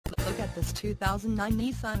Get this 2009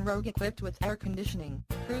 Nissan Rogue equipped with air conditioning,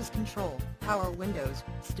 cruise control, power windows,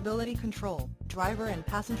 stability control, driver and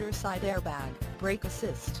passenger side airbag, brake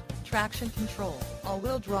assist, traction control,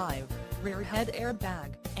 all-wheel drive, rear head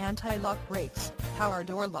airbag, anti-lock brakes, power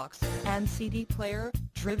door locks, and CD player.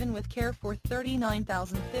 Driven with care for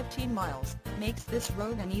 39,015 miles, makes this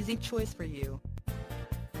Rogue an easy choice for you.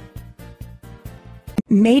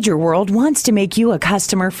 Major World wants to make you a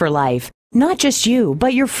customer for life. Not just you,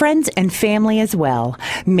 but your friends and family as well.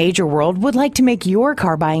 Major World would like to make your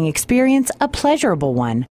car buying experience a pleasurable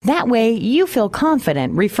one. That way, you feel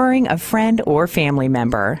confident referring a friend or family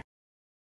member.